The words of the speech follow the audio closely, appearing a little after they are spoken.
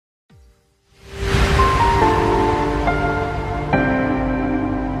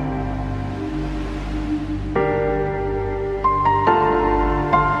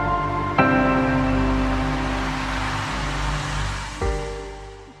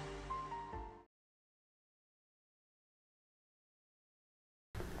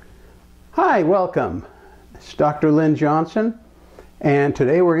Hi, welcome. It's Dr. Lynn Johnson, and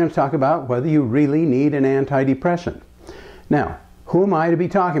today we're going to talk about whether you really need an antidepressant. Now, who am I to be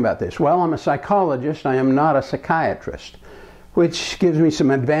talking about this? Well, I'm a psychologist. I am not a psychiatrist, which gives me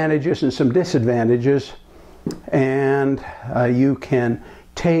some advantages and some disadvantages, and you can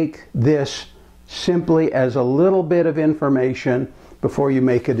take this simply as a little bit of information before you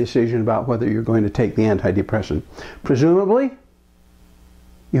make a decision about whether you're going to take the antidepressant. Presumably,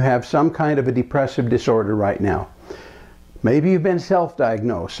 you have some kind of a depressive disorder right now. Maybe you've been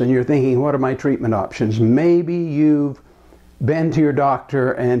self-diagnosed and you're thinking, what are my treatment options? Maybe you've been to your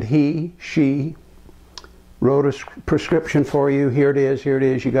doctor and she wrote a prescription for you. Here it is,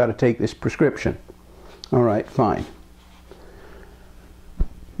 you got to take this prescription. All right, fine.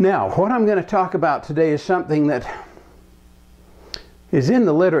 Now, what I'm going to talk about today is something that is in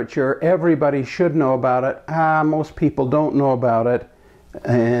the literature. Everybody should know about it. Most people don't know about it.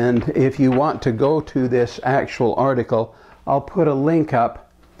 And if you want to go to this actual article, I'll put a link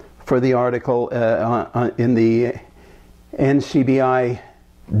up for the article in the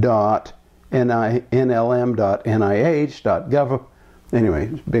ncbi.nlm.nih.gov. Anyway,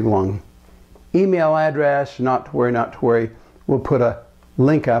 it's a big long email address. Not to worry. We'll put a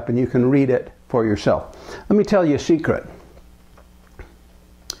link up and you can read it for yourself. Let me tell you a secret.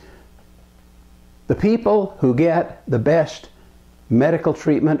 The people who get the best medical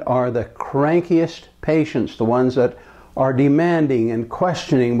treatment are the crankiest patients, the ones that are demanding and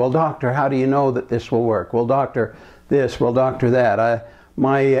questioning. Well, doctor, how do you know that this will work? Well, doctor, this. Well, doctor, that.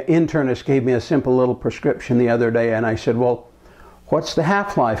 My internist gave me a simple little prescription the other day, and I said, well, what's the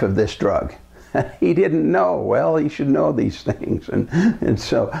half-life of this drug? He didn't know. Well, you should know these things. And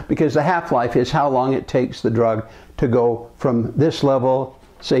so, because the half-life is how long it takes the drug to go from this level,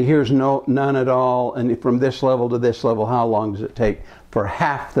 say here's none at all, and from this level to this level, how long does it take for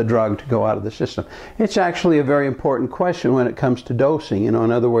half the drug to go out of the system? It's actually a very important question when it comes to dosing. You know,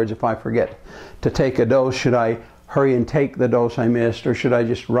 in other words, if I forget to take a dose, should I hurry and take the dose I missed, or should I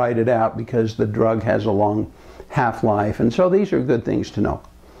just write it out because the drug has a long half-life? And so these are good things to know.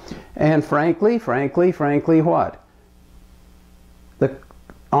 And frankly, what? The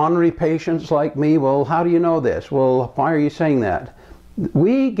ornery patients like me, well, how do you know this? Well, why are you saying that?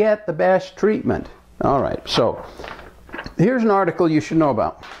 We get the best treatment. All right, so here's an article you should know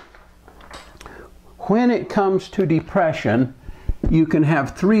about. When it comes to depression, you can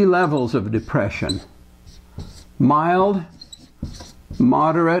have 3 levels of depression: mild,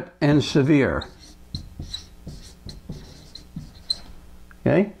 moderate, and severe.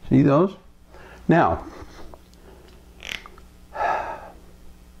 Okay, see those? Now,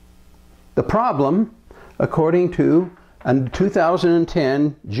 the problem, according to a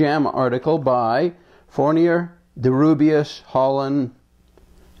 2010 JAMA article by Fournier, DeRubius, Holland,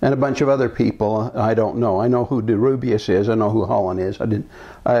 and a bunch of other people. I don't know. I know who DeRubius is. I know who Holland is.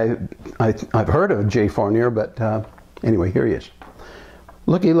 I've heard of J. Fournier, but anyway, here he is.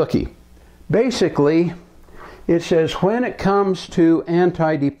 Looky. Basically, it says when it comes to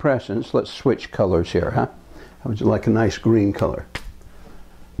antidepressants, let's switch colors here, huh? I would like a nice green color.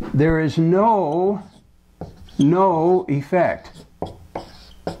 There is no effect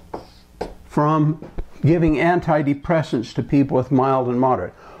from giving antidepressants to people with mild and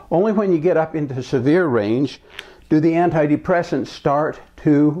moderate. Only when you get up into severe range do the antidepressants start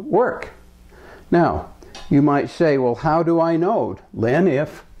to work. Now, you might say, well, how do I know, Lynn,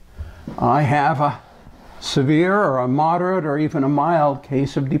 if I have a severe or a moderate or even a mild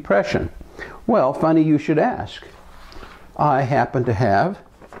case of depression? Well, funny you should ask. I happen to have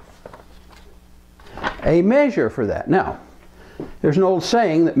a measure for that. Now, there's an old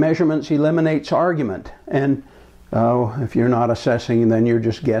saying that measurements eliminates argument, and if you're not assessing, then you're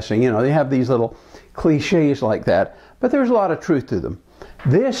just guessing. You know, they have these little cliches like that, but there's a lot of truth to them.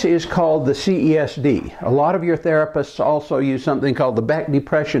 This is called the CESD. A lot of your therapists also use something called the Beck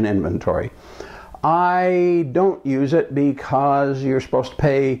Depression Inventory. I don't use it because you're supposed to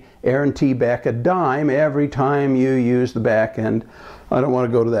pay Aaron T. Beck a dime every time you use the Beck, and I don't want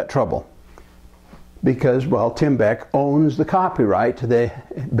to go to that trouble. Because, well, Tim Beck owns the copyright to the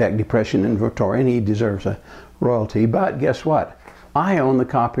Beck Depression Inventory, and he deserves a royalty. But guess what? I own the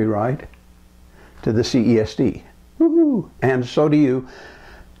copyright to the CESD. Woohoo! And so do you.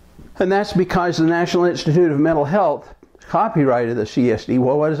 And that's because the National Institute of Mental Health copyrighted the CESD.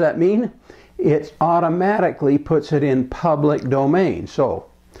 Well, what does that mean? It automatically puts it in public domain. So,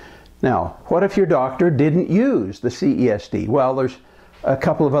 now, what if your doctor didn't use the CESD? Well, there's a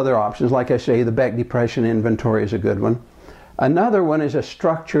couple of other options. Like I say, the Beck Depression Inventory is a good one. Another one is a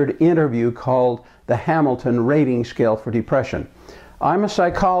structured interview called the Hamilton Rating Scale for Depression. I'm a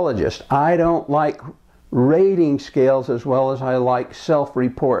psychologist. I don't like rating scales as well as I like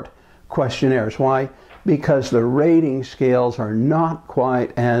self-report questionnaires. Why? Because the rating scales are not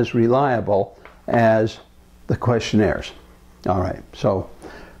quite as reliable as the questionnaires. All right, so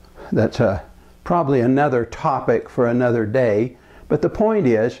that's probably another topic for another day. But the point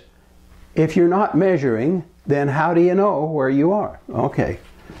is, if you're not measuring, then how do you know where you are? Okay,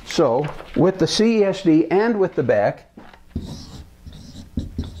 so with the CESD and with the Beck,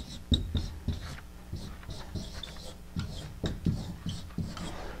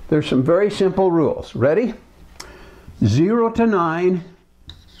 there's some very simple rules. Ready? 0 to 9,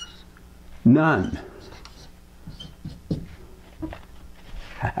 none.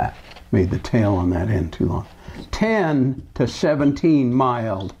 Made the tail on that end too long. 10 to 17,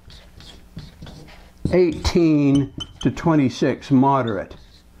 mild. 18 to 26, moderate.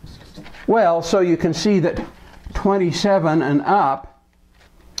 Well, so you can see that 27 and up,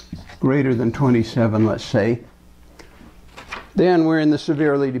 greater than 27, let's say, then we're in the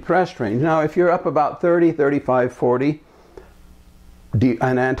severely depressed range. Now, if you're up about 30, 35, 40,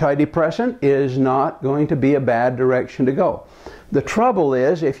 an antidepressant is not going to be a bad direction to go. The trouble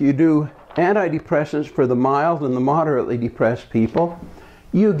is, if you do antidepressants for the mild and the moderately depressed people,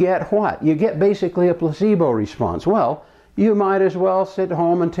 you get what? You get basically a placebo response. Well, you might as well sit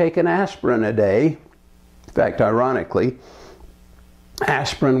home and take an aspirin a day. In fact, ironically,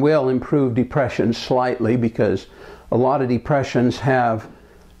 aspirin will improve depression slightly because a lot of depressions have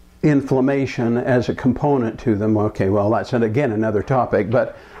inflammation as a component to them. Okay, well, that's again another topic,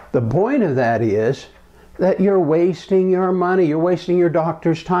 but the point of that is that you're wasting your money, you're wasting your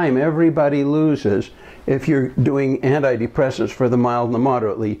doctor's time. Everybody loses if you're doing antidepressants for the mild and the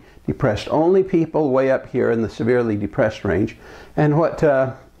moderately depressed. Only people way up here in the severely depressed range. And what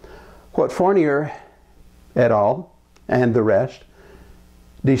Fournier et al. And the rest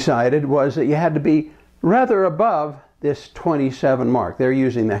decided was that you had to be rather above this 27 mark. They're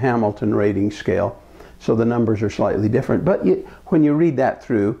using the Hamilton rating scale, so the numbers are slightly different. But when you read that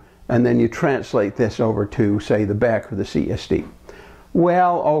through, and then you translate this over to, say, the Beck or the CSD.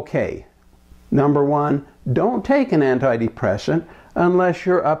 Well, okay. Number one, don't take an antidepressant unless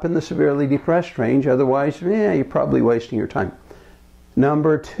you're up in the severely depressed range. Otherwise, you're probably wasting your time.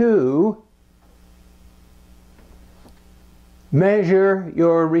 Number two, measure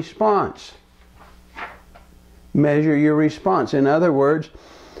your response. Measure your response. In other words,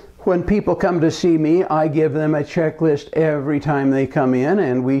 when people come to see me, I give them a checklist every time they come in,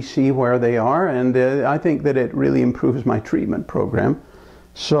 and we see where they are, and I think that it really improves my treatment program.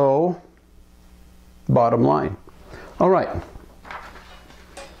 So, bottom line. All right.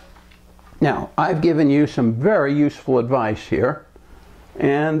 Now, I've given you some very useful advice here,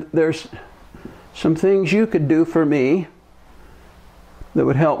 and there's some things you could do for me that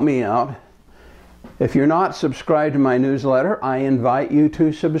would help me out. If you're not subscribed to my newsletter, I invite you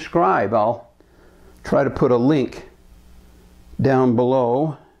to subscribe. I'll try to put a link down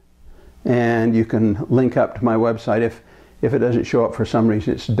below, and you can link up to my website. If it doesn't show up for some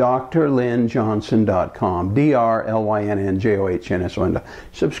reason, it's drlynnjohnson.com, drlynnjohnson.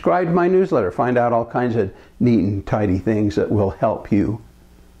 Subscribe to my newsletter. Find out all kinds of neat and tidy things that will help you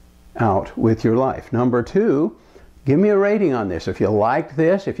out with your life. Number two, give me a rating on this. If you liked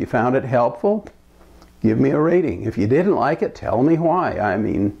this, if you found it helpful, give me a rating. If you didn't like it, tell me why. I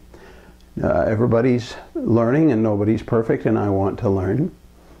mean, everybody's learning and nobody's perfect, and I want to learn.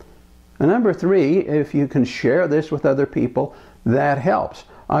 And number three, if you can share this with other people, that helps.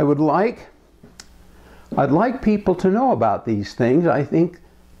 I'd like people to know about these things. I think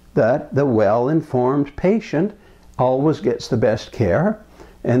that the well-informed patient always gets the best care.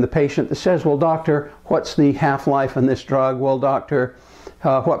 And the patient that says, well, doctor, what's the half-life on this drug? Well, doctor,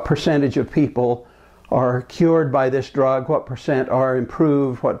 what percentage of people are cured by this drug? What percent are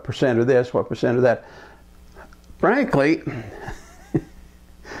improved? What percent are this? What percent are that? Frankly,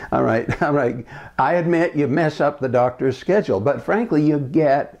 all right, I admit you mess up the doctor's schedule, but frankly, you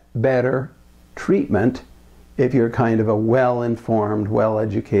get better treatment if you're kind of a well-informed,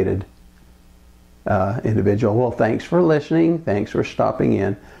 well-educated individual. Well, thanks for listening. Thanks for stopping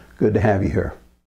in. Good to have you here.